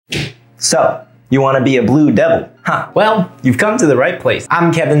So, you want to be a Blue Devil? Huh, well, you've come to the right place.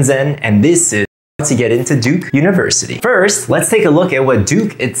 I'm Kevin Zen, and this is to get into Duke University. First, let's take a look at what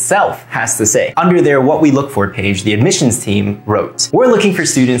Duke itself has to say. Under their What We Look For page, the admissions team wrote, "We're looking for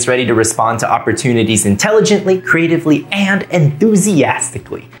students ready to respond to opportunities intelligently, creatively, and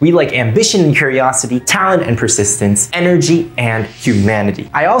enthusiastically. We like ambition and curiosity, talent and persistence, energy and humanity."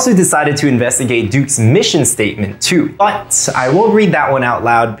 I also decided to investigate Duke's mission statement too, but I won't read that one out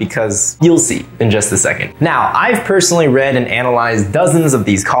loud because you'll see in just a second. Now, I've personally read and analyzed dozens of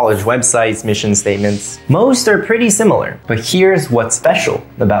these college websites' mission statements. Most are pretty similar, but here's what's special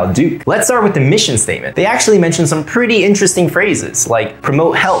about Duke. Let's start with the mission statement. They actually mention some pretty interesting phrases like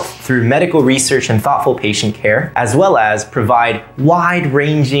promote health through medical research and thoughtful patient care, as well as provide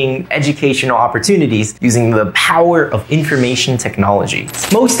wide-ranging educational opportunities using the power of information technology.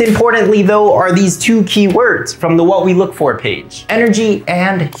 Most importantly though are these two key words from the What We Look For page: energy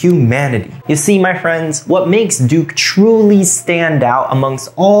and humanity. You see, my friends, what makes Duke truly stand out amongst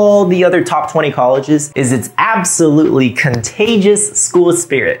all the other top 20 colleges is its absolutely contagious school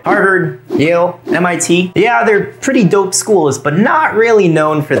spirit. Harvard, Yale, MIT, yeah, they're pretty dope schools, but not really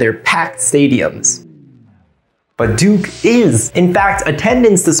known for their packed stadiums. But Duke is. In fact,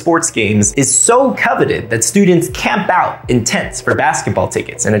 attendance to sports games is so coveted that students camp out in tents for basketball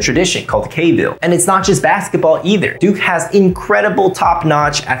tickets in a tradition called K-Ville. And it's not just basketball either. Duke has incredible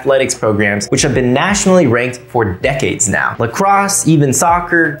top-notch athletics programs which have been nationally ranked for decades now. Lacrosse, even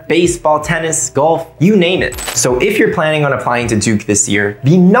soccer, baseball, tennis, golf, you name it. So if you're planning on applying to Duke this year,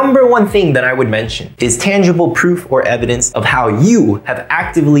 the number one thing that I would mention is tangible proof or evidence of how you have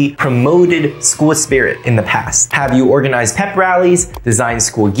actively promoted school spirit in the past. Have you organized pep rallies, designed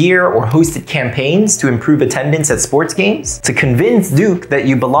school gear, or hosted campaigns to improve attendance at sports games? To convince Duke that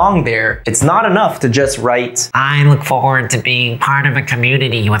you belong there, it's not enough to just write, "I look forward to being part of a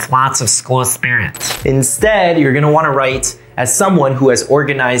community with lots of school spirit." Instead, you're going to want to write, "As someone who has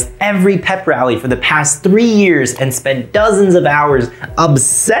organized every pep rally for the past 3 years and spent dozens of hours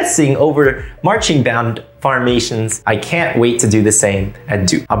obsessing over marching band formations, I can't wait to do the same at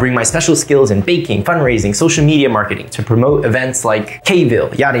Duke. I'll bring my special skills in baking, fundraising, social media marketing to promote events like K-Ville,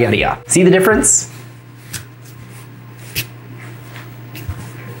 yada yada yada." See the difference?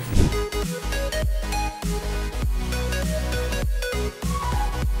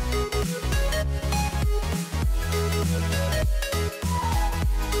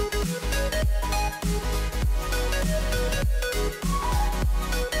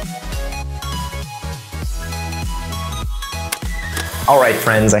 Alright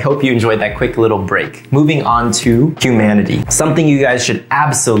friends, I hope you enjoyed that quick little break. Moving on to humanity. Something you guys should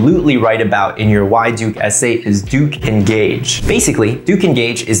absolutely write about in your Why Duke essay is Duke Engage. Basically, Duke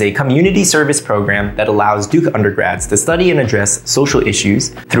Engage is a community service program that allows Duke undergrads to study and address social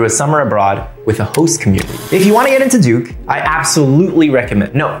issues through a summer abroad with a host community. If you want to get into Duke, I absolutely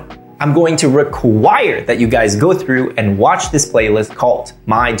recommend, I'm going to require that you guys go through and watch this playlist called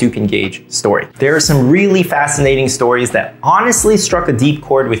My Duke Engage Story. There are some really fascinating stories that honestly struck a deep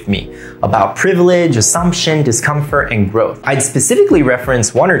chord with me about privilege, assumption, discomfort, and growth. I'd specifically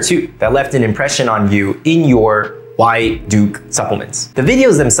reference one or two that left an impression on you in your Why Duke supplements. The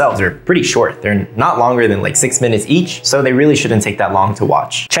videos themselves are pretty short. They're not longer than like 6 minutes each, so they really shouldn't take that long to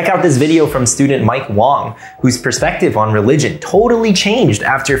watch. Check out this video from student Mike Wong, whose perspective on religion totally changed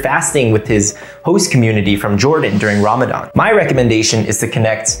after fasting with his host community from Jordan during Ramadan. My recommendation is to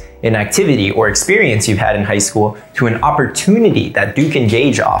connect an activity or experience you've had in high school to an opportunity that Duke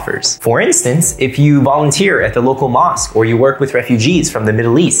Engage offers. For instance, if you volunteer at the local mosque or you work with refugees from the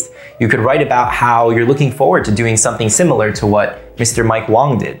Middle East, you could write about how you're looking forward to doing something similar to what Mr. Mike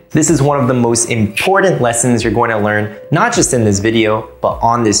Wong did. This is one of the most important lessons you're going to learn, not just in this video, but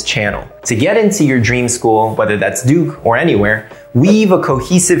on this channel. To get into your dream school, whether that's Duke or anywhere, weave a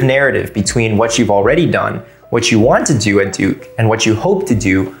cohesive narrative between what you've already done, what you want to do at Duke, and what you hope to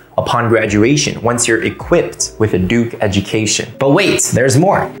do upon graduation once you're equipped with a Duke education. But wait, there's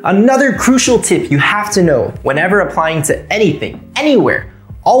more. Another crucial tip you have to know whenever applying to anything, anywhere,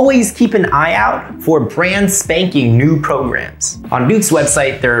 always keep an eye out for brand spanking new programs. On Duke's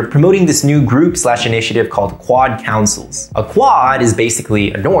website, they're promoting this new group/initiative called Quad Councils. A quad is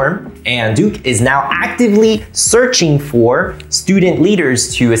basically a dorm, and Duke is now actively searching for student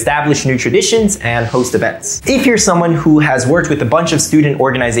leaders to establish new traditions and host events. If you're someone who has worked with a bunch of student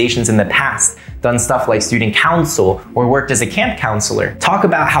organizations in the past, done stuff like student council, or worked as a camp counselor, talk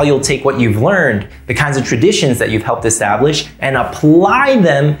about how you'll take what you've learned, the kinds of traditions that you've helped establish, and apply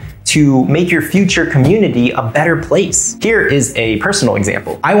them to make your future community a better place. Here is a personal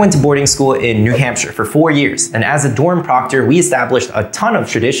example. I went to boarding school in New Hampshire for 4 years, and as a dorm proctor, we established a ton of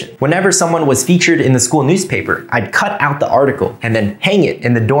tradition. Whenever someone was featured in the school newspaper, I'd cut out the article and then hang it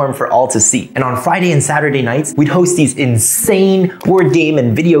in the dorm for all to see. And on Friday and Saturday nights, we'd host these insane board game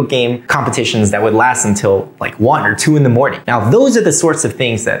and video game competitions that would last until like 1 or 2 in the morning. Now, those are the sorts of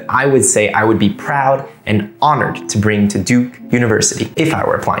things that I would say I would be proud and honored to bring to Duke University if I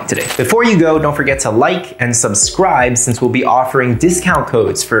were applying today. Before you go, don't forget to like and subscribe, since we'll be offering discount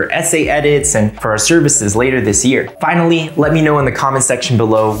codes for essay edits and for our services later this year. Finally, let me know in the comment section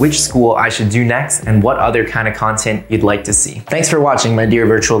below which school I should do next and what other kind of content you'd like to see. Thanks for watching, my dear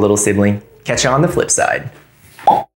virtual little sibling. Catch you on the flip side.